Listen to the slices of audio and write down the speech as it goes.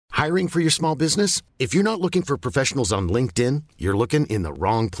Hiring for your small business? If you're not looking for professionals on LinkedIn, you're looking in the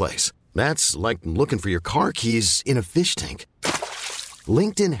wrong place. That's like looking for your car keys in a fish tank.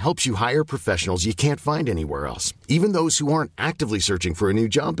 LinkedIn helps you hire professionals you can't find anywhere else, even those who aren't actively searching for a new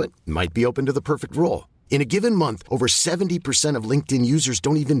job but might be open to the perfect role. In a given month, over 70% of LinkedIn users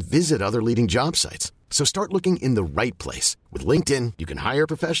don't even visit other leading job sites. So start looking in the right place. With LinkedIn, you can hire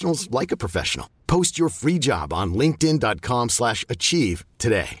professionals like a professional. Post your free job on linkedin.com/achieve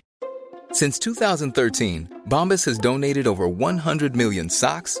today. Since 2013, Bombas has donated over 100 million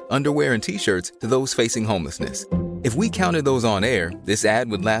socks, underwear, and T-shirts to those facing homelessness. If we counted those on air, this ad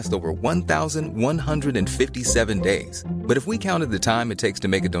would last over 1,157 days. But if we counted the time it takes to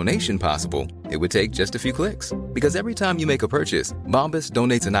make a donation possible, it would take just a few clicks. Because every time you make a purchase, Bombas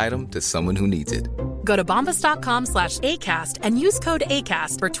donates an item to someone who needs it. Go to bombas.com/ACAST and use code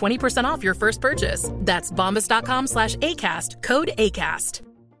ACAST for 20% off your first purchase. That's bombas.com/ACAST, code ACAST.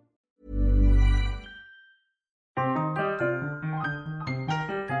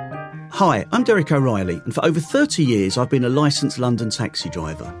 Hi, I'm Derek O'Reilly, and for over 30 years I've been a licensed London taxi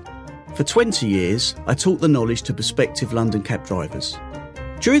driver. For 20 years, I taught the knowledge to prospective London cab drivers.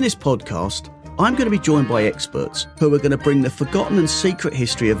 During this podcast, I'm going to be joined by experts who are going to bring the forgotten and secret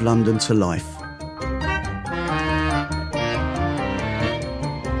history of London to life.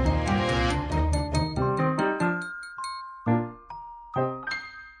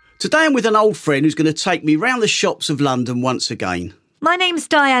 Today I'm with an old friend who's going to take me round the shops of London once again. My name's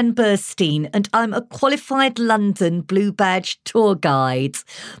Diane Burstein and I'm a qualified London Blue Badge tour guide.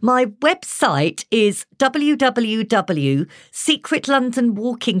 My website is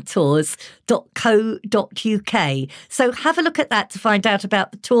www.secretlondonwalkingtours.co.uk. So have a look at that to find out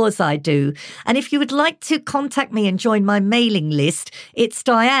about the tours I do. And if you would like to contact me and join my mailing list, it's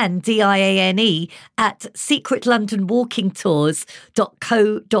Diane, D-I-A-N-E, at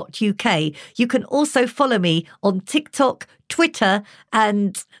secretlondonwalkingtours.co.uk. You can also follow me on TikTok, Twitter,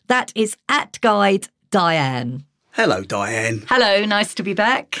 and that is @GuideDiane. Hello, Diane. Hello, nice to be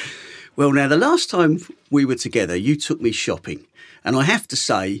back. Well, now, the last time we were together, you took me shopping. And I have to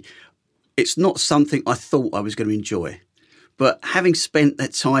say, it's not something I thought I was going to enjoy. But having spent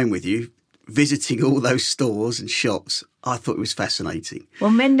that time with you, visiting all those stores and shops, I thought it was fascinating.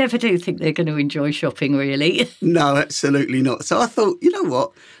 Well, men never do think they're going to enjoy shopping, really. No, absolutely not. So I thought, you know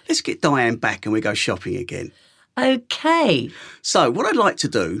what? Let's get Diane back and we go shopping again. OK. So what I'd like to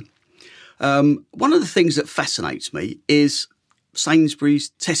do, one of the things that fascinates me is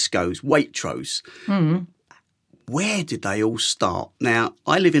Sainsbury's, Tesco's, Waitrose. Where did they all start? Now,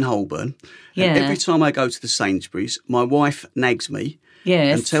 I live in Holborn, and every time I go to the Sainsbury's, my wife nags me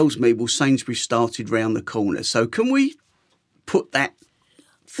and tells me, well, Sainsbury's started round the corner. So can we put that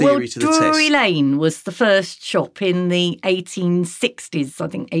theory to the test? Drury Lane was the first shop in the 1860s, I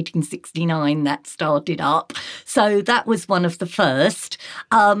think 1869 that started up. So that was one of the first.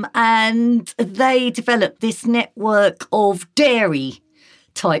 And they developed this network of dairy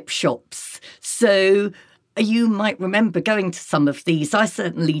type shops. So you might remember going to some of these, I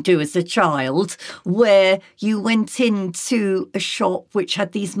certainly do as a child, where you went into a shop which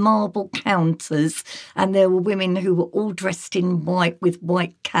had these marble counters and there were women who were all dressed in white with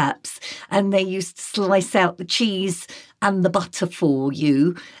white caps and they used to slice out the cheese and the butter for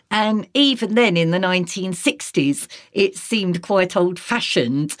you. And even then in the 1960s, it seemed quite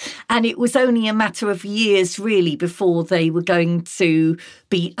old-fashioned. And it was only a matter of years, really, before they were going to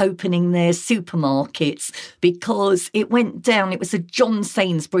be opening their supermarkets because it went down. It was a John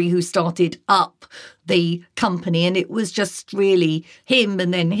Sainsbury who started up the company, and it was just really him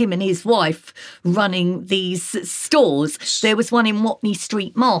and then him and his wife running these stores. There was one in Watney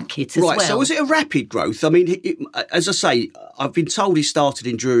Street Market as well. Right, so was it a rapid growth? I mean, as I say, I've been told he started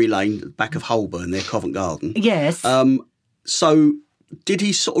in Drury Lane, back of Holborn, near Covent Garden. Yes. So did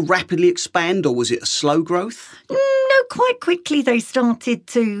he sort of rapidly expand, or was it a slow growth? No, quite quickly they started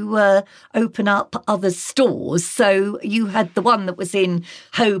to open up other stores. So you had the one that was in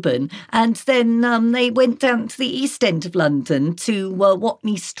Holborn, and then they went down to the East End of London to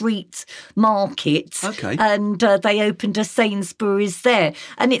Watney Street Market. Okay. And they opened a Sainsbury's there.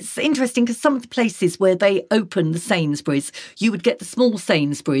 And it's interesting because some of the places where they opened the Sainsbury's, you would get the small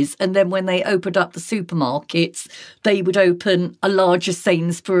Sainsbury's, and then when they opened up the supermarkets, they would open a larger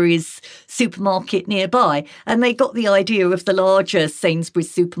Sainsbury's supermarket nearby. And they got the idea of the larger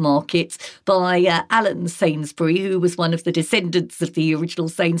Sainsbury's supermarket by Alan Sainsbury, who was one of the descendants of the original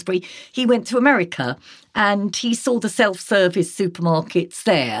Sainsbury. He went to America and he saw the self-service supermarkets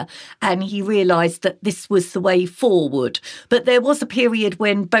there and he realised that this was the way forward. But there was a period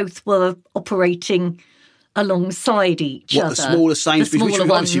when both were operating alongside each other. The smaller Sainsbury's, which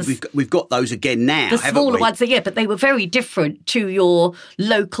ones, obviously we've got those again now, the haven't smaller we? ones, but they were very different to your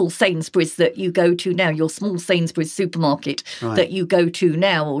local Sainsbury's that you go to now. Your small Sainsbury's supermarket that you go to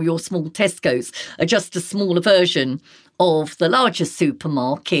now, or your small Tesco's, are just a smaller version of the larger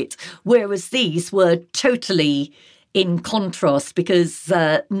supermarket, whereas these were totally in contrast, because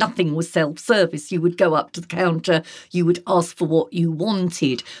nothing was self-service. You would go up to the counter, you would ask for what you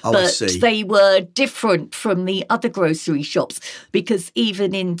wanted. But they were different from the other grocery shops, because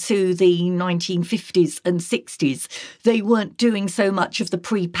even into the 1950s and 60s, they weren't doing so much of the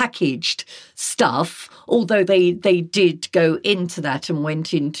pre-packaged stuff, although they did go into that and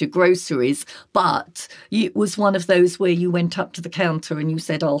went into groceries. But it was one of those where you went up to the counter and you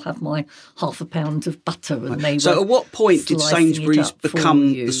said, I'll have my half a pound of butter. And they So at what point did Sainsbury's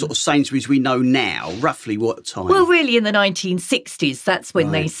become the sort of Sainsbury's we know now? Roughly what time? Well, really in the 1960s, that's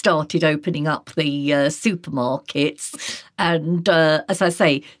when they started opening up the supermarkets. And as I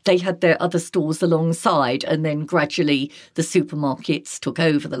say, they had their other stores alongside, and then gradually the supermarkets took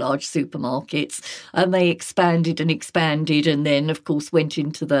over, the large supermarkets, and they expanded, and then, of course, went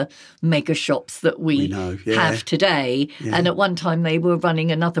into the mega shops that we have today. Yeah. And at one time they were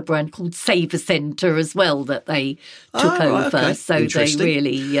running another brand called Saver Centre as well that they took over. Okay. So they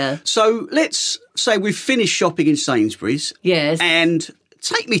really... So let's say we've finished shopping in Sainsbury's. Yes. And...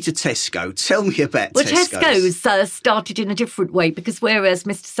 take me to Tesco. Tell me about Tesco's. Tesco's started in a different way, because whereas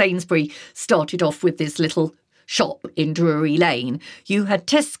Mr Sainsbury started off with this little shop in Drury Lane, you had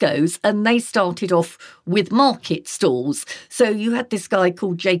Tesco's, and they started off with market stalls. So you had this guy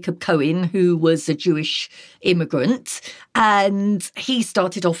called Jacob Cohen, who was a Jewish immigrant, and he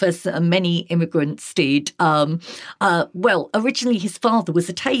started off as many immigrants did. Originally his father was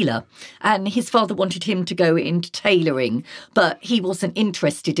a tailor, and his father wanted him to go into tailoring, but he wasn't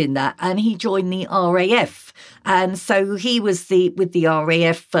interested in that, and he joined the RAF. And so he was with the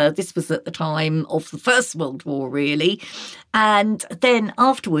RAF. This was at the time of the First World War, really. And then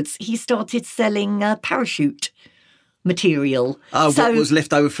afterwards, he started selling parachute material. Oh, what was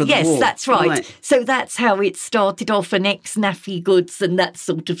left over from the war. Yes, that's right. So that's how it started off, and ex-NAFI goods and that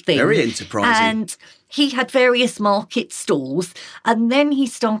sort of thing. Very enterprising. And he had various market stalls, and then he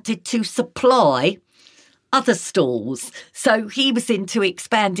started to supply other stalls. So he was into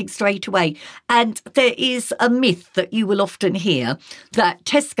expanding straight away. And there is a myth that you will often hear that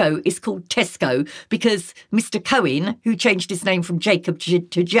Tesco is called Tesco because Mr. Cohen, who changed his name from Jacob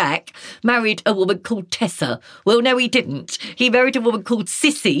to Jack, married a woman called Tessa. Well, no, he didn't. He married a woman called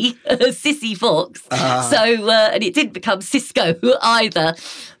Sissy, Sissy Fox. And it didn't become Cisco either,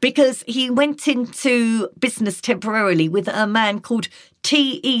 because he went into business temporarily with a man called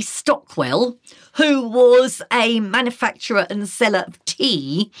T.E. Stockwell, who was a manufacturer and seller of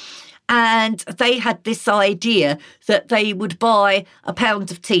tea. And they had this idea that they would buy a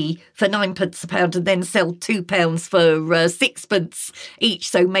pound of tea for 9p a pound and then sell £2 for 6p each,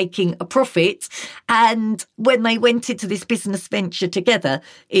 so making a profit. And when they went into this business venture together,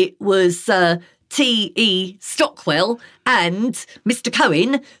 it was T.E. Stockwell and Mr.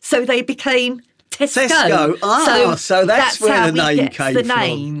 Cohen, so they became Tesco. So that's where the name came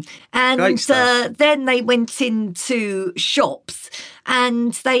from. And then they went into shops,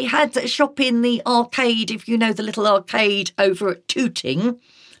 and they had a shop in the arcade, if you know the little arcade over at Tooting.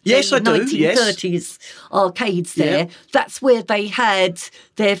 Yes, I do. 1930s arcades there. Yeah. That's where they had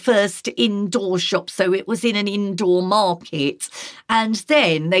their first indoor shop. So it was in an indoor market. And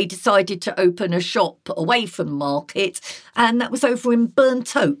then they decided to open a shop away from market. And that was over in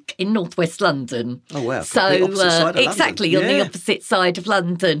Burnt Oak in northwest London. Oh, wow. So exactly on the opposite side of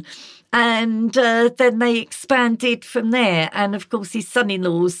London. And then they expanded from there. And of course, his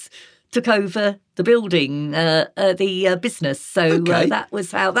son-in-laws took over the building, the business. So that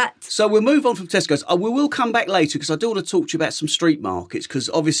was how that... So we'll move on from Tesco's. We will come back later because I do want to talk to you about some street markets, because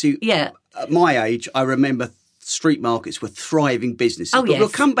obviously at my age, I remember street markets were thriving businesses. Oh, but we'll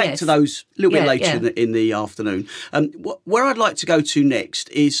come back to those a little bit later in the afternoon. Where I'd like to go to next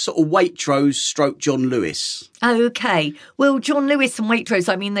is sort of Waitrose / John Lewis. Okay. Well, John Lewis and Waitrose,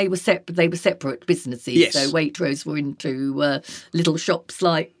 I mean, they were separate businesses. Yes. So Waitrose were into little shops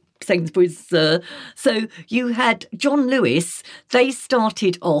like Sainsbury's. So you had John Lewis. They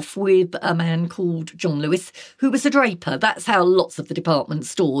started off with a man called John Lewis, who was a draper. That's how lots of the department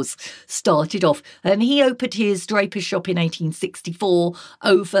stores started off. And he opened his draper shop in 1864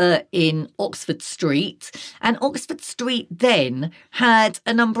 over in Oxford Street. And Oxford Street then had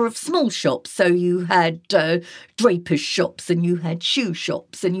a number of small shops. So you had draper's shops, and you had shoe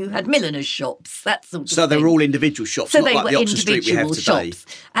shops, and you had milliners shops, that sort of thing. So they were all individual shops, not like the Oxford Street we have today. Shops.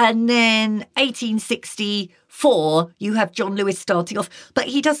 And then 1864, you have John Lewis starting off. But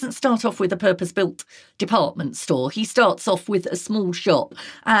he doesn't start off with a purpose-built department store. He starts off with a small shop.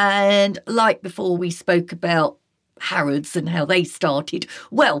 And like before, we spoke about Harrods and how they started.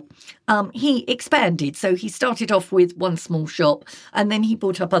 Well, he expanded. So he started off with one small shop and then he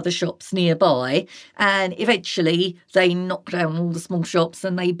bought up other shops nearby. And eventually they knocked down all the small shops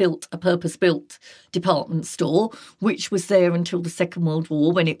and they built a purpose-built department store, which was there until the Second World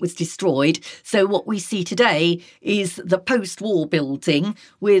War when it was destroyed. So what we see today is the post-war building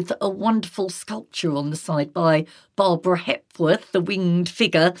with a wonderful sculpture on the side by Barbara Hepworth, the winged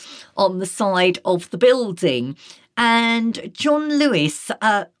figure on the side of the building. And John Lewis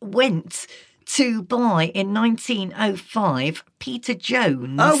went to buy in 1905 Peter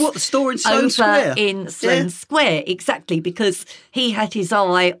Jones. Oh, what, the store in Sloane Square? In Sloane Square, exactly, because he had his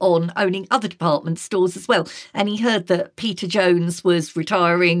eye on owning other department stores as well. And he heard that Peter Jones was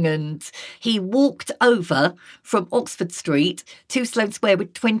retiring and he walked over from Oxford Street to Sloane Square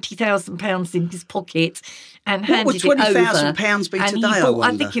with £20,000 in his pocket and handed it over. What would £20,000 be today, I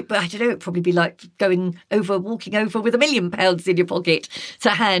wonder? I don't know, it'd probably be like walking over with £1 million in your pocket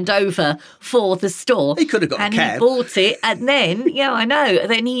to hand over for the store. He could have got a cab. And he bought it, and then, yeah, I know,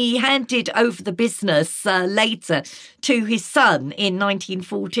 then he handed over the business later to his son in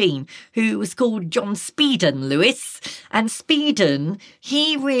 1914, who was called John Speedon Lewis. And Speedon,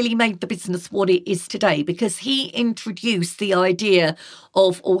 he really made the business what it is today because he introduced the idea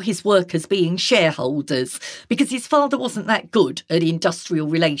of all his workers being shareholders because his father wasn't that good at industrial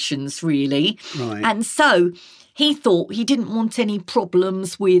relations, really. Right. And so he thought he didn't want any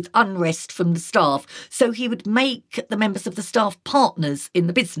problems with unrest from the staff, so he would make the members of the staff partners in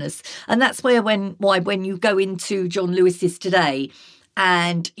the business. And that's why when you go into John Lewis's today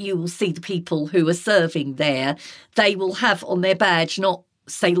and you will see the people who are serving there, they will have on their badge not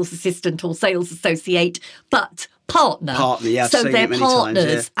sales assistant or sales associate, but partner. Yeah, so they're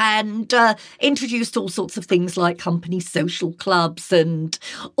partners, times, and introduced all sorts of things like company social clubs, and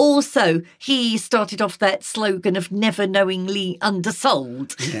also he started off that slogan of never knowingly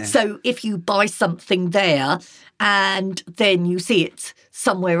undersold. Yeah. So if you buy something there and then you see it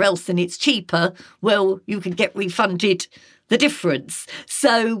somewhere else and it's cheaper, well, you can get refunded the difference.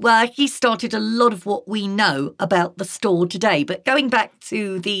 So he started a lot of what we know about the store today. But going back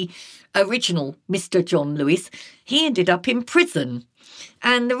to the original Mr. John Lewis, he ended up in prison.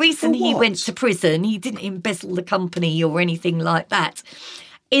 And the reason he went to prison, he didn't embezzle the company or anything like that,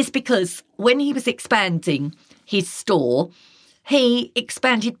 is because when he was expanding his store, he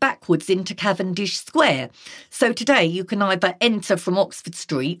expanded backwards into Cavendish Square. So today you can either enter from Oxford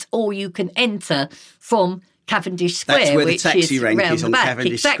Street or you can enter from Cavendish Square, that's where the which taxi is rank round is the on back.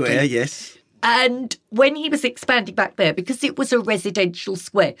 Cavendish Exactly. Square, yes. And when he was expanding back there, because it was a residential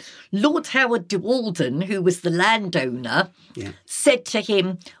square, Lord Howard de Walden, who was the landowner, said to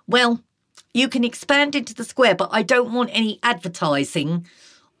him, well, you can expand into the square, but I don't want any advertising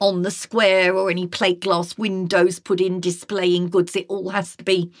on the square or any plate glass windows put in displaying goods. It all has to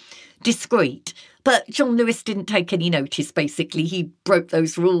be discreet. But John Lewis didn't take any notice, basically. He broke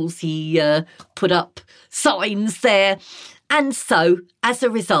those rules. He put up signs there. And so, as a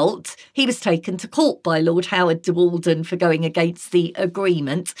result, he was taken to court by Lord Howard de Walden for going against the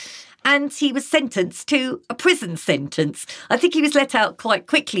agreement. And he was sentenced to a prison sentence. I think he was let out quite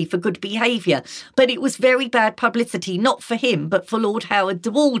quickly for good behaviour. But it was very bad publicity, not for him, but for Lord Howard de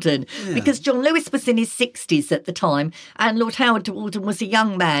Walden. Yeah. Because John Lewis was in his 60s at the time, and Lord Howard de Walden was a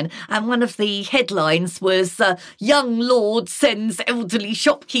young man. And one of the headlines was, young lord sends elderly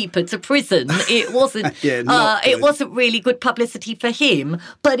shopkeeper to prison. It wasn't it wasn't really good publicity for him,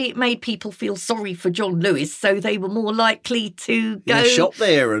 but it made people feel sorry for John Lewis, so they were more likely to go shop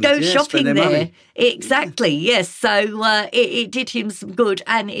there and shopping there. Money. Exactly, yes. So it did him some good,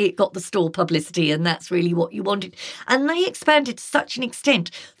 and it got the store publicity, and that's really what you wanted. And they expanded to such an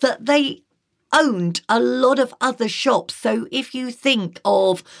extent that they owned a lot of other shops. So if you think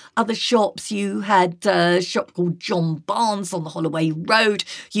of other shops, you had a shop called John Barnes on the Holloway Road.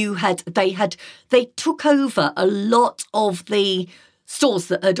 They took over a lot of the stores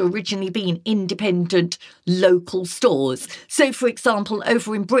that had originally been independent local stores. So, for example,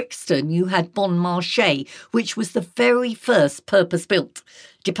 over in Brixton, you had Bon Marché, which was the very first purpose-built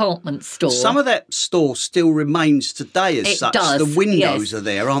department store. Some of that store still remains today as such. Does, the windows are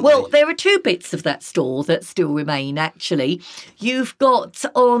there, aren't they? Well, they? there are two bits of that store that still remain, actually. You've got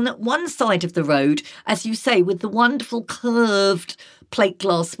on one side of the road, as you say, with the wonderful curved plate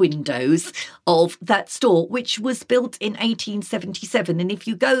glass windows of that store, which was built in 1877. And if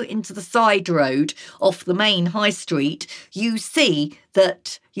you go into the side road off the main high street, you see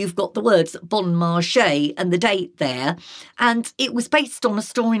that you've got the words Bon Marché and the date there. And it was based on a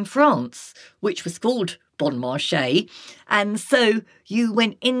store in France, which was called Bon Marché. And so you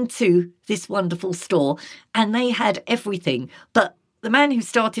went into this wonderful store and they had everything. But the man who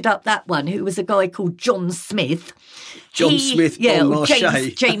started up that one, who was a guy called John Smith. James Smith, he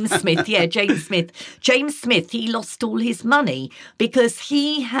lost all his money because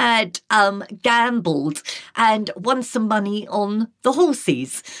he had gambled and won some money on the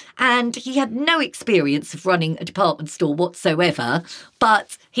horses. And he had no experience of running a department store whatsoever,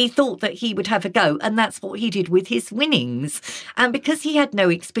 but he thought that he would have a go, and that's what he did with his winnings. And because he had no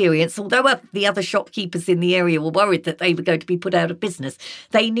experience, although the other shopkeepers in the area were worried that they were going to be put out of business,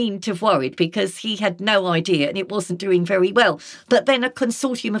 they needn't have worried because he had no idea and it wasn't doing very well. But then a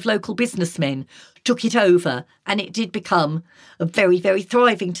consortium of local businessmen took it over and it did become very, very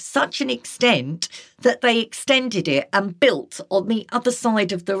thriving to such an extent that they extended it and built on the other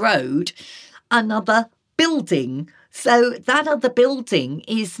side of the road another building. So that other building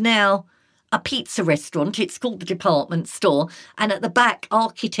is now a pizza restaurant. It's called the department store. And at the back,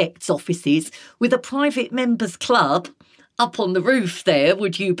 architects' offices with a private members club up on the roof there,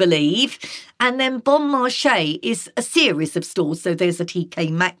 would you believe? And then Bon Marché is a series of stores. So there's a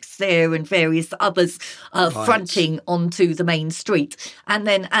TK Maxx there and various others fronting onto the main street. And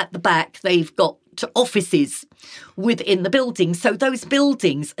then at the back, they've got offices within the building. So those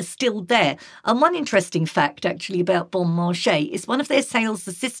buildings are still there. And one interesting fact, actually, about Bon Marché is one of their sales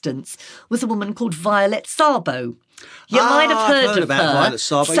assistants was a woman called Violet Sabo. You might have heard of about her. Violet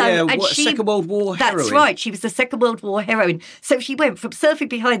Sabo, Second World War heroine. That's right, she was a Second World War heroine. So she went from serving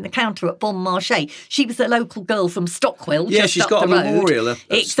behind the counter at Bon Marché. She was a local girl from Stockwell, just she's up got the a road. memorial at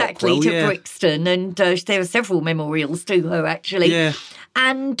Exactly, Stockwell, to Brixton. And there are several memorials to her, actually. Yeah.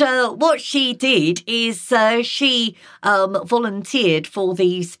 And what she did is she volunteered for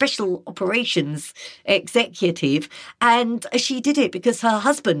the Special Operations Executive, and she did it because her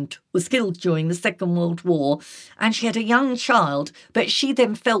husband was killed during the Second World War, and she had a young child, but she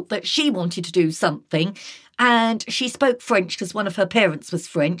then felt that she wanted to do something. And she spoke French because one of her parents was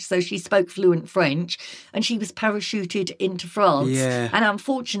French, so she spoke fluent French, and she was parachuted into France and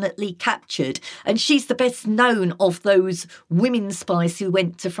unfortunately captured. And she's the best known of those women spies who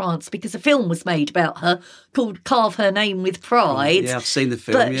went to France because a film was made about her called Carve Her Name with Pride. Yeah, I've seen the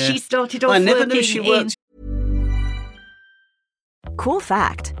film, But she started off I never knew she worked. Cool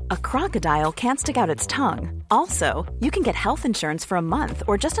fact, a crocodile can't stick out its tongue. Also, you can get health insurance for a month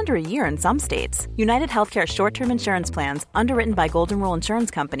or just under a year in some states. United Healthcare short-term insurance plans, underwritten by Golden Rule Insurance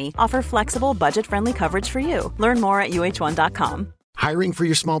Company, offer flexible, budget-friendly coverage for you. Learn more at UH1.com. Hiring for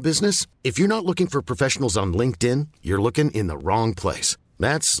your small business? If you're not looking for professionals on LinkedIn, you're looking in the wrong place.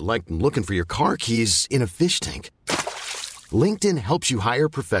 That's like looking for your car keys in a fish tank. LinkedIn helps you hire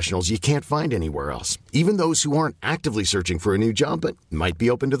professionals you can't find anywhere else, even those who aren't actively searching for a new job but might be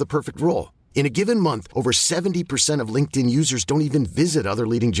open to the perfect role. In a given month, over 70% of LinkedIn users don't even visit other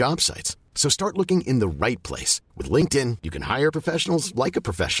leading job sites. So start looking in the right place. With LinkedIn, you can hire professionals like a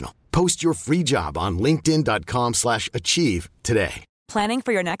professional. Post your free job on linkedin.com/achieve today. Planning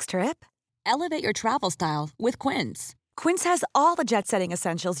for your next trip? Elevate your travel style with Quince. Quince has all the jet-setting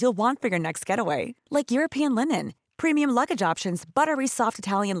essentials you'll want for your next getaway, like European linen, premium luggage options, buttery soft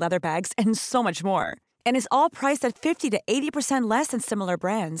Italian leather bags, and so much more. And is all priced at 50 to 80% less than similar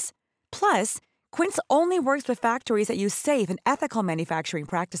brands. Plus, Quince only works with factories that use safe and ethical manufacturing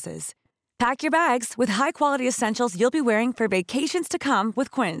practices. Pack your bags with high-quality essentials you'll be wearing for vacations to come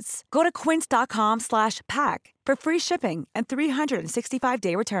with Quince. Go to quince.com/pack for free shipping and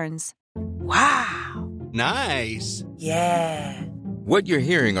 365-day returns. Wow. Nice. Yeah. What you're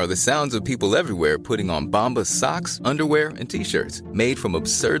hearing are the sounds of people everywhere putting on Bombas socks, underwear, and T-shirts made from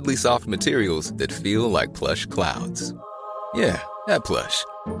absurdly soft materials that feel like plush clouds. Yeah, that plush.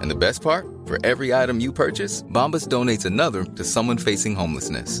 And the best part? For every item you purchase, Bombas donates another to someone facing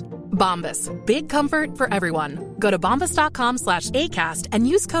homelessness. Bombas. Big comfort for everyone. Go to bombas.com/ACAST and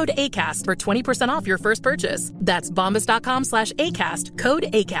use code ACAST for 20% off your first purchase. That's bombas.com/ACAST, code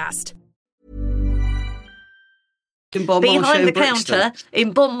ACAST. Behind the counter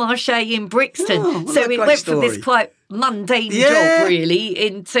in Bon Marché in Brixton. So it went from this quite mundane job, really,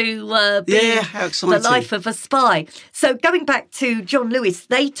 into being how exciting. the life of a spy. So going back to John Lewis,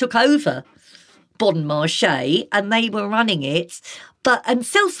 they took over Bon Marché and they were running it. And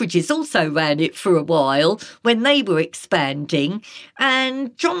Selfridges also ran it for a while when they were expanding.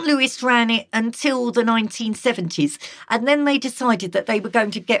 And John Lewis ran it until the 1970s. And then they decided that they were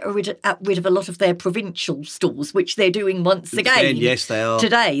going to get rid of a lot of their provincial stores, which they're doing once again. Yes, they are.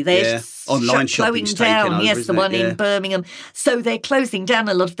 Today, they're online closing shopping's down. taken over, Yes, the isn't one it? in Birmingham. So they're closing down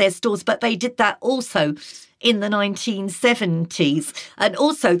a lot of their stores, but they did that also in the 1970s. And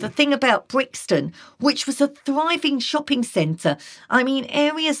also the thing about Brixton, which was a thriving shopping centre. I mean,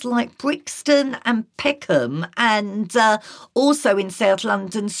 areas like Brixton and Peckham and also in South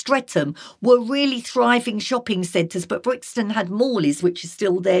London, Streatham were really thriving shopping centres. But Brixton had Morley's, which is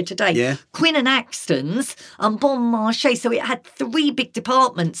still there today. Yeah. Quinn and Axton's and Bon Marché. So it had 3 big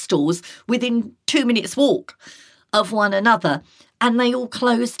department stores within 2 minutes walk of one another. And they all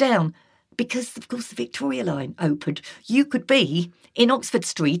closed down. Because, of course, the Victoria line opened. You could be in Oxford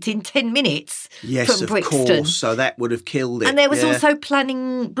Street in 10 minutes from Brixton. Of course. So that would have killed it. And there was also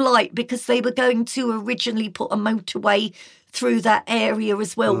planning blight because they were going to originally put a motorway through that area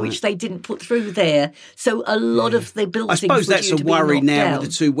as well, which they didn't put through there. So a lot of the buildings I suppose were that's due a to be worry knocked now down.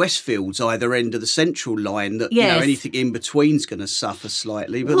 with the 2 Westfields either end of the central line that Yes. anything in between's going to suffer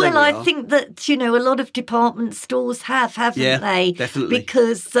slightly. But Well, there we I are. think that, a lot of department stores haven't Yeah, they? definitely.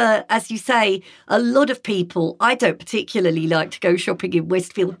 Because, as you say, a lot of people, I don't particularly like to go shopping in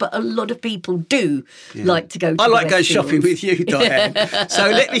Westfield, but a lot of people do like to go to I the like going Westfields. shopping with you, Diane.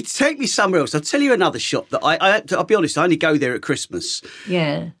 So take me somewhere else. I'll tell you another shop that I'll be honest, I only go there at Christmas.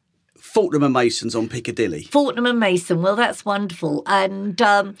 Yeah. Fortnum and Mason's on Piccadilly. Fortnum and Mason, well, that's wonderful. And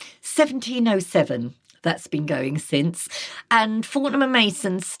 1707, that's been going since. And Fortnum and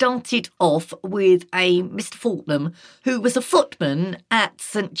Mason started off with a Mr. Fortnum, who was a footman at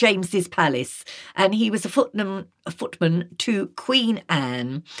St James's Palace. And he was a footman to Queen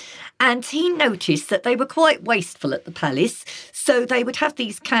Anne. And he noticed that they were quite wasteful at the palace. So they would have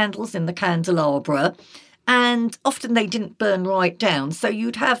these candles in the candelabra. And often they didn't burn right down. So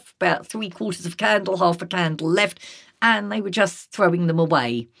you'd have about 3/4 of a candle, half a candle left, and they were just throwing them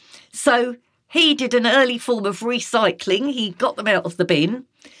away. So he did an early form of recycling. He got them out of the bin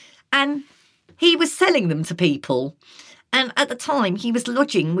and he was selling them to people. And at the time, he was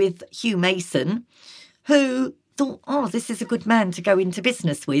lodging with Hugh Mason, who thought, this is a good man to go into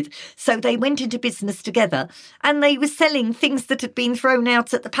business with. So they went into business together and they were selling things that had been thrown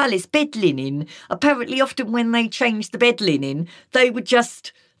out at the palace, bed linen. Apparently, often when they changed the bed linen, they would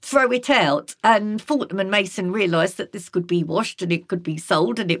just throw it out. And Fortnum and Mason realised that this could be washed and it could be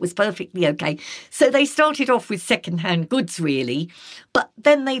sold and it was perfectly okay. So they started off with second-hand goods, really. But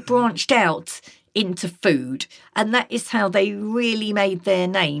then they branched out into food. And that is how they really made their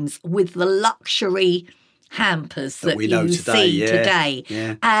names, with the luxury hampers that we know you today, see today.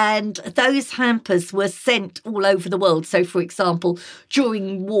 Yeah. And those hampers were sent all over the world. So, for example,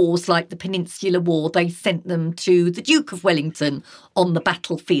 during wars like the Peninsular War, they sent them to the Duke of Wellington on the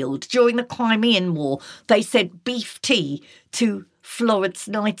battlefield. During the Crimean War, they sent beef tea to Florence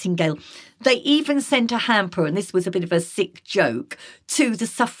Nightingale. They even sent a hamper, and this was a bit of a sick joke, to the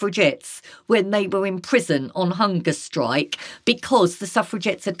suffragettes when they were in prison on hunger strike because the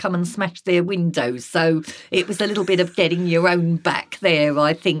suffragettes had come and smashed their windows. So it was a little bit of getting your own back there,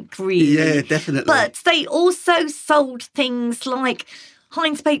 I think, really. Yeah, definitely. But they also sold things like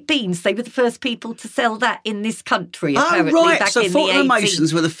Heinz baked beans. They were the first people to sell that in this country, apparently. Oh, right. Back So in Fortnum and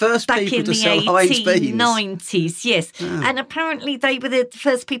Masons were the first people to sell Heinz beans. Back in the 1890s, yes. Ah. And apparently they were the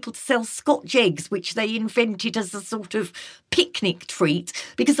first people to sell Scotch eggs, which they invented as a sort of picnic treat,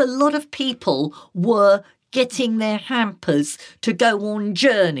 because a lot of people were getting their hampers to go on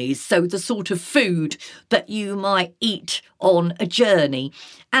journeys, so the sort of food that you might eat on a journey.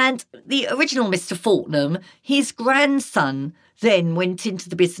 And the original Mr. Fortnum, his grandson, then went into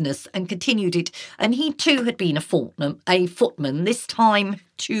the business and continued it. And he too had been a footman, this time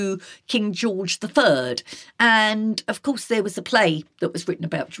to King George III. And of course, there was a play that was written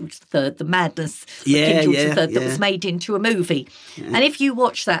about George III, The Madness of King George III, that was made into a movie. Yeah. And if you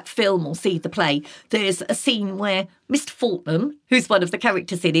watch that film or see the play, there's a scene where Mr. Fortnum, who's one of the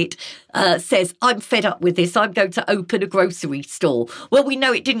characters in it, says, "I'm fed up with this. I'm going to open a grocery store." Well, we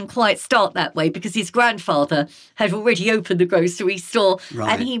know it didn't quite start that way because his grandfather had already opened the grocery store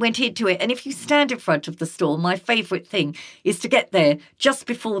and he went into it. And if you stand in front of the store, my favourite thing is to get there just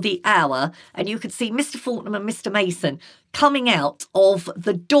before the hour and you could see Mr. Fortnum and Mr. Mason coming out of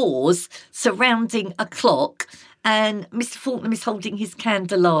the doors surrounding a clock, and Mr. Fortnum is holding his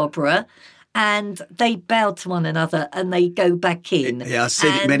candelabra and they bow to one another and they go back in. Yeah, I've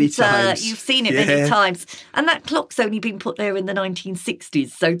seen it many times. You've seen it many times. And that clock's only been put there in the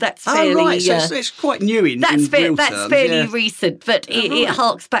 1960s, so that's fairly... Oh, right, so it's quite new in real terms. That's fairly recent, but it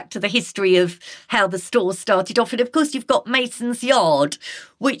harks back to the history of how the store started off. And, of course, you've got Mason's Yard,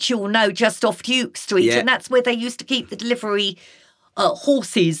 which you'll know just off Duke Street, and that's where they used to keep the delivery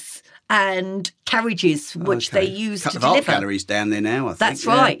horses and carriages, which they used to deliver. Art galleries down there now, I think. That's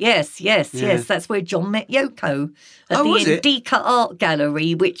right, yes. That's where John met Yoko at the Indica Art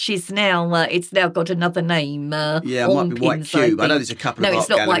Gallery, which is now, it's now got another name. It might be White Cube. I know there's a couple of art galleries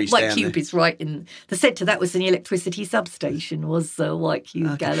down there. No, it's not White Cube is right in the centre. That was an electricity substation, was White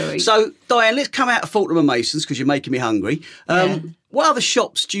Cube Gallery. So, Diane, let's come out of Fortnum and Mason's because you're making me hungry. What other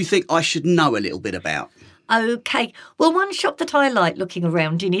shops do you think I should know a little bit about? OK. Well, one shop that I like looking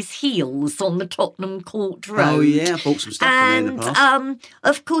around in is Heels on the Tottenham Court Road. Oh, yeah, I bought some stuff from there in the past.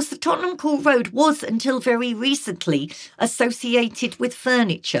 Of course, the Tottenham Court Road was, until very recently, associated with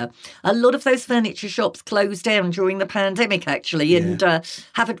furniture. A lot of those furniture shops closed down during the pandemic, actually, and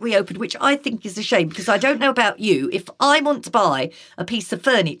haven't reopened, which I think is a shame, because I don't know about you. If I want to buy a piece of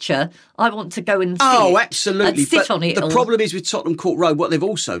furniture, I want to go and see it. Absolutely. And sit on it. The problem is with Tottenham Court Road, what they've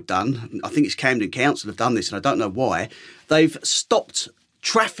also done, I think it's Camden Council have done this, and I don't know why, they've stopped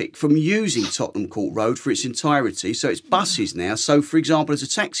traffic from using Tottenham Court Road for its entirety. So it's buses now. So, for example, as a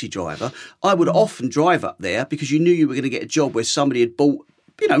taxi driver, I would often drive up there because you knew you were going to get a job where somebody had bought,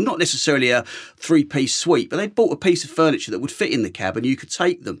 not necessarily a three-piece suite, but they'd bought a piece of furniture that would fit in the cab and you could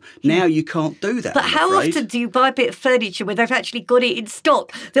take them. Now you can't do that. But how often do you buy a bit of furniture where they've actually got it in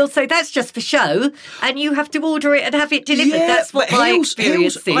stock? They'll say that's just for show and you have to order it and have it delivered. That's what my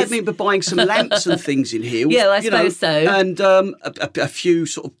experience is. I remember buying some lamps and things in Heels. Yeah, I suppose so. And a few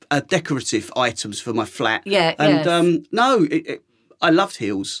sort of decorative items for my flat. Yeah, and I loved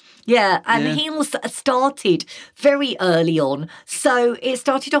Heels. Yeah, and Heels started very early on. So it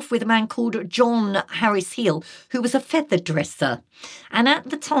started off with a man called John Harris Heel, who was a feather dresser. And at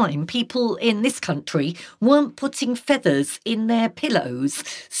the time, people in this country weren't putting feathers in their pillows.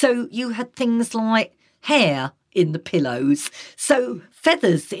 So you had things like hair in the pillows. So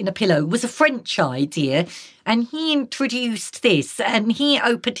feathers in a pillow was a French idea, and he introduced this, and he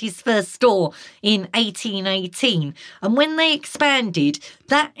opened his first store in 1818. And when they expanded,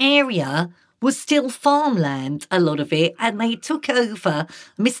 that area was still farmland, a lot of it, and they took over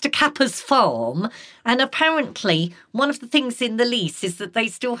Mr. Capper's farm. And apparently, one of the things in the lease is that they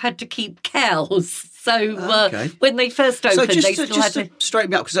still had to keep cows. So when they first opened, they still had to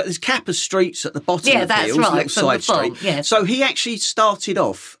straighten me up, because there's Capper's Streets at the bottom of that's Heels, right, little side street. Yes. So he actually started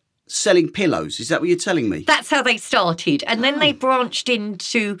off selling pillows. Is that what you're telling me? That's how they started. And then they branched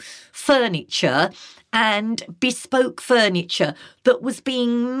into furniture and bespoke furniture that was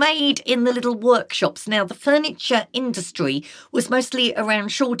being made in the little workshops. Now, the furniture industry was mostly around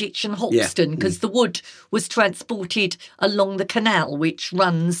Shoreditch and Hoxton because the wood was transported along the canal, which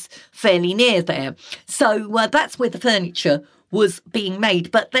runs fairly near there. So that's where the furniture was being made.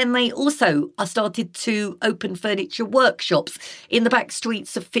 But then they also started to open furniture workshops in the back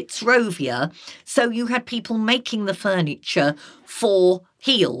streets of Fitzrovia. So you had people making the furniture for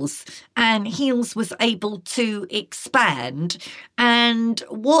Heels, and Heels was able to expand. And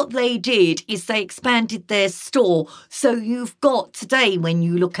what they did is they expanded their store. So you've got today, when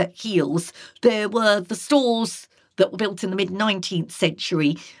you look at Heels, there were the stores that were built in the mid-19th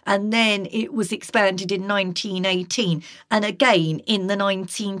century, and then it was expanded in 1918 and again in the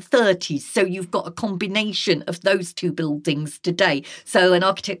 1930s. So you've got a combination of those two buildings today. So an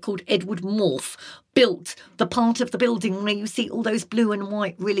architect called Edward Morph built the part of the building where you see all those blue and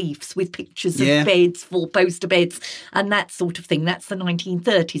white reliefs with pictures of beds, four-poster beds, and that sort of thing. That's the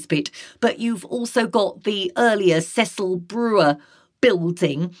 1930s bit. But you've also got the earlier Cecil Brewer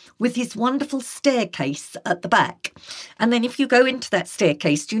building with his wonderful staircase at the back. And then if you go into that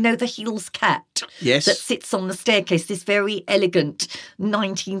staircase, do you know the Heels cat that sits on the staircase? This very elegant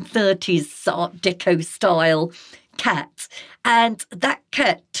 1930s Art Deco style cat. And that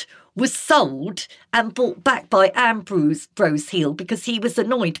cat was sold and bought back by Ambrose Heel because he was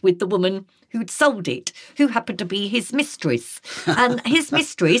annoyed with the woman who'd sold it, who happened to be his mistress. And his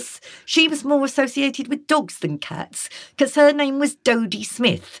mistress, she was more associated with dogs than cats because her name was Dodie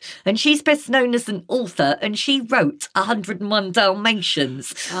Smith. And she's best known as an author, and she wrote 101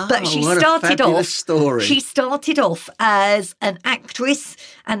 Dalmatians. But she started off as an actress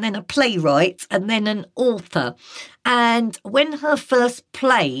and then a playwright and then an author. And when her first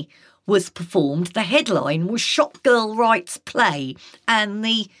play was performed, the headline was Shop Girl Writes Play, and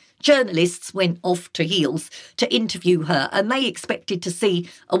the journalists went off to Heels to interview her, and they expected to see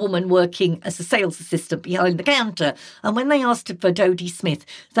a woman working as a sales assistant behind the counter. And when they asked for Dodie Smith,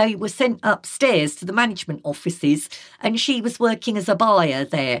 they were sent upstairs to the management offices, and she was working as a buyer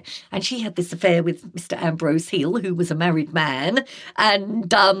there. And she had this affair with Mr. Ambrose Heel, who was a married man, and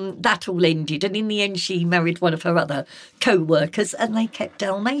that all ended. And in the end, she married one of her other co-workers, and they kept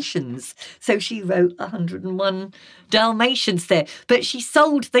Dalmatians. So she wrote 101 Dalmatians there. But she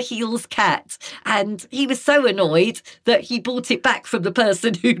sold the Heels cat, and he was so annoyed that he bought it back from the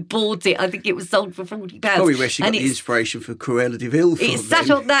person who'd bought it. I think it was sold for £40. Probably where she got the inspiration for Cruella de Vil from. It sat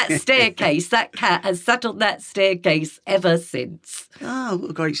on that staircase. That cat has sat on that staircase ever since. Oh, what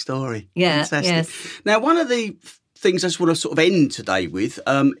a great story. Yeah, fantastic. yes. Now, one of the things I just want to sort of end today with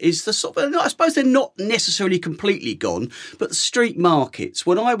is the sort of, I suppose they're not necessarily completely gone, but the street markets.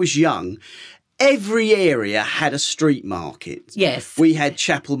 When I was young, every area had a street market. Yes. We had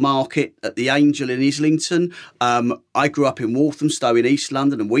Chapel Market at the Angel in Islington. I grew up in Walthamstow in East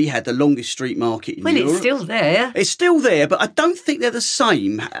London, and we had the longest street market in Europe. Well, it's still there. It's still there, but I don't think they're the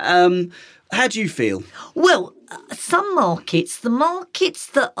same. How do you feel? Well, some markets, the markets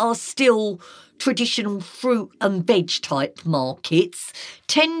that are still traditional fruit and veg type markets,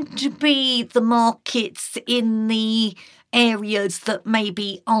 tend to be the markets in the areas that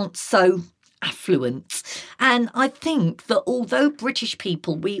maybe aren't so affluent. And I think that although British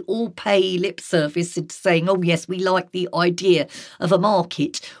people, we all pay lip service into saying, oh yes, we like the idea of a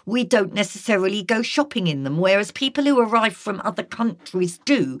market, we don't necessarily go shopping in them, whereas people who arrive from other countries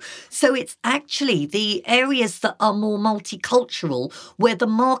do. So it's actually the areas that are more multicultural where the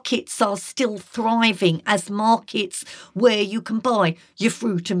markets are still thriving as markets where you can buy your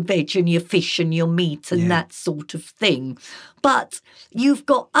fruit and veg and your fish and your meat and that sort of thing. But you've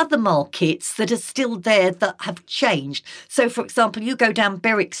got other markets that are still there that have changed. So, for example, you go down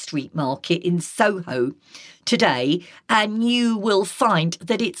Berwick Street Market in Soho today and you will find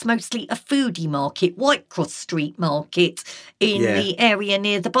that it's mostly a foodie market. Whitecross Street Market in the area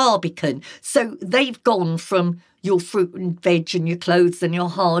near the Barbican. So they've gone from your fruit and veg and your clothes and your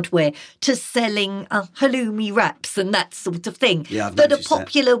hardware to selling halloumi wraps and that sort of thing that are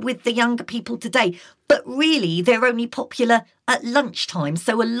popular with the younger people today. But really, they're only popular at lunchtime.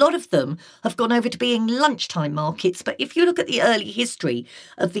 So a lot of them have gone over to being lunchtime markets. But if you look at the early history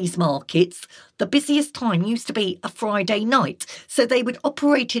of these markets, the busiest time used to be a Friday night. So they would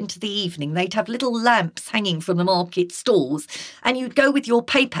operate into the evening. They'd have little lamps hanging from the market stalls. And you'd go with your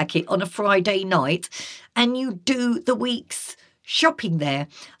pay packet on a Friday night and you do the week's shopping there.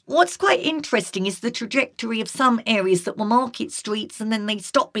 What's quite interesting is the trajectory of some areas that were market streets and then they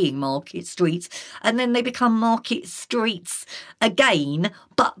stop being market streets and then they become market streets again,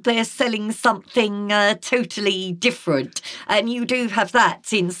 but they're selling something totally different. And you do have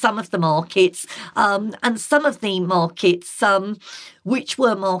that in some of the markets and some of the markets which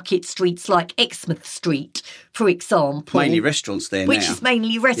were market streets like Exmouth Street, for example. Mainly restaurants there which now. is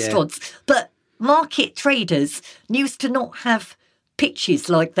mainly restaurants. Yeah. But market traders used to not have pitches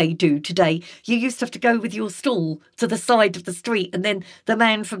like they do today. You used to have to go with your stall to the side of the street and then the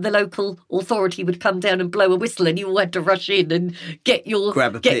man from the local authority would come down and blow a whistle and you all had to rush in and get your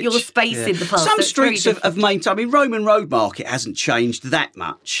space in the park. Some streets have maintained. I mean, Roman Road Market hasn't changed that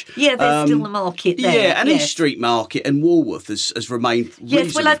much. Yeah, there's still a market there. Yeah, and East Street Market and Walworth has remained reasonably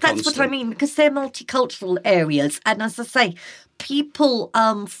Yes, well, that's constant. what I mean, because they're multicultural areas. And as I say, people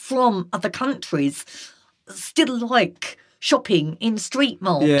from other countries still like shopping in street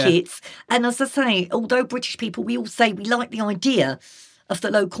markets. And as I say, although British people, we all say we like the idea of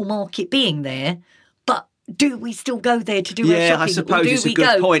the local market being there, but do we still go there to do our shopping? I suppose it's a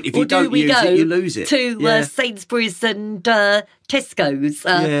good point. If you don't use it, you lose it. To Sainsbury's and Tesco's.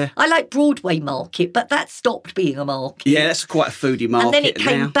 I like Broadway Market, but that stopped being a market. Yeah, that's quite a foodie market. And then it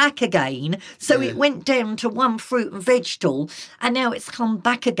came back again. So it went down to one fruit and veg stall, and now it's come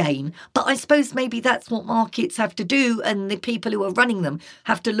back again. But I suppose maybe that's what markets have to do, and the people who are running them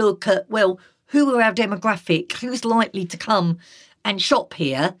have to look at, well, who are our demographic? Who's likely to come and shop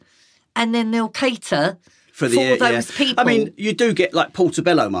here? And then they'll cater for those people. I mean, you do get like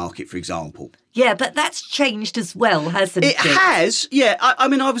Portobello Market, for example. Yeah, but that's changed as well, hasn't it? It has, yeah. I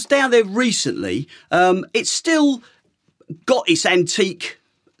mean, I was down there recently. It's still got its antique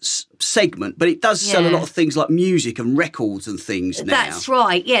segment, but it does sell a lot of things like music and records and things now. That's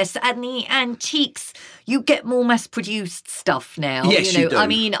right, yes. And the antiques, you get more mass-produced stuff now. Yes, you do. I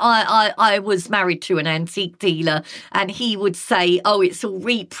mean, I was married to an antique dealer and he would say, oh, it's all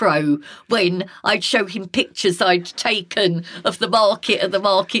repro, when I'd show him pictures I'd taken of the market and the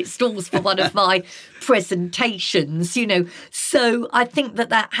market stalls for one of my presentations, So I think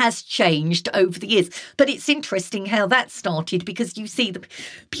that has changed over the years. But it's interesting how that started, because you see the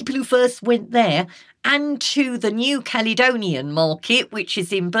people who first went there and to the New Caledonian Market, which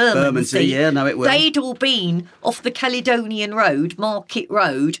is in Bermondsey. Yeah, no, it will. They'd all been off the Caledonian Road, Market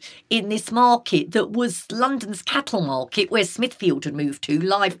Road, in this market that was London's cattle market, where Smithfield had moved to,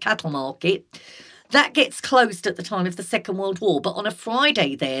 live cattle market. That gets closed at the time of the Second World War, but on a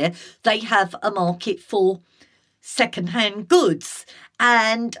Friday there, they have a market for second-hand goods.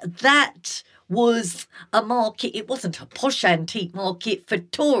 And that was a market, it wasn't a posh antique market for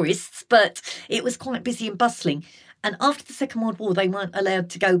tourists, but it was quite busy and bustling. And after the Second World War, they weren't allowed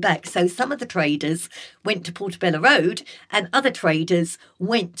to go back. So some of the traders went to Portobello Road and other traders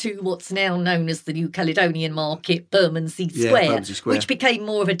went to what's now known as the New Caledonian Market, Bermondsey Square, which became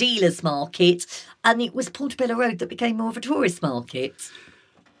more of a dealer's market. And it was Portobello Road that became more of a tourist market.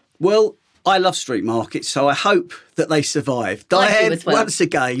 Well, I love street markets, so I hope that they survive. Diane, once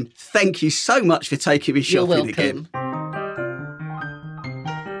again, thank you so much for taking me shopping again.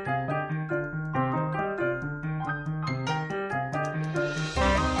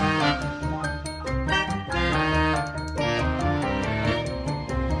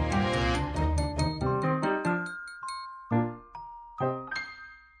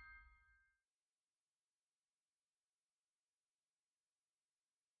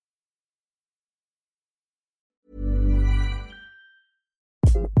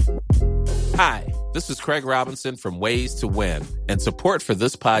 Hi, this is Craig Robinson from Ways to Win, and support for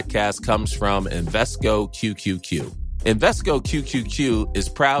this podcast comes from Invesco QQQ. Invesco QQQ is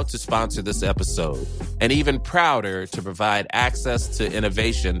proud to sponsor this episode, and even prouder to provide access to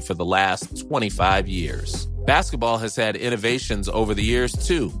innovation for the last 25 years. Basketball has had innovations over the years,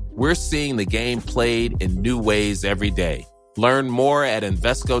 too. We're seeing the game played in new ways every day. Learn more at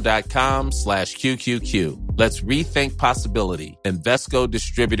Invesco.com/QQQ. Let's rethink possibility. Invesco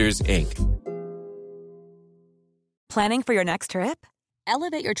Distributors, Inc. Planning for your next trip?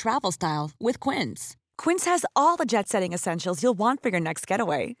 Elevate your travel style with Quince. Quince has all the jet-setting essentials you'll want for your next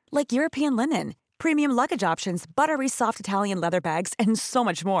getaway, like European linen, premium luggage options, buttery soft Italian leather bags, and so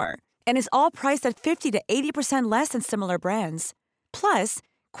much more. And is all priced at 50 to 80% less than similar brands. Plus,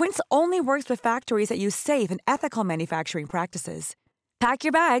 Quince only works with factories that use safe and ethical manufacturing practices. Pack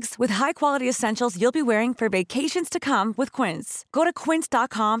your bags with high-quality essentials you'll be wearing for vacations to come with Quince. Go to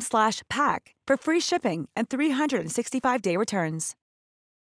quince.com/pack for free shipping and 365-day returns.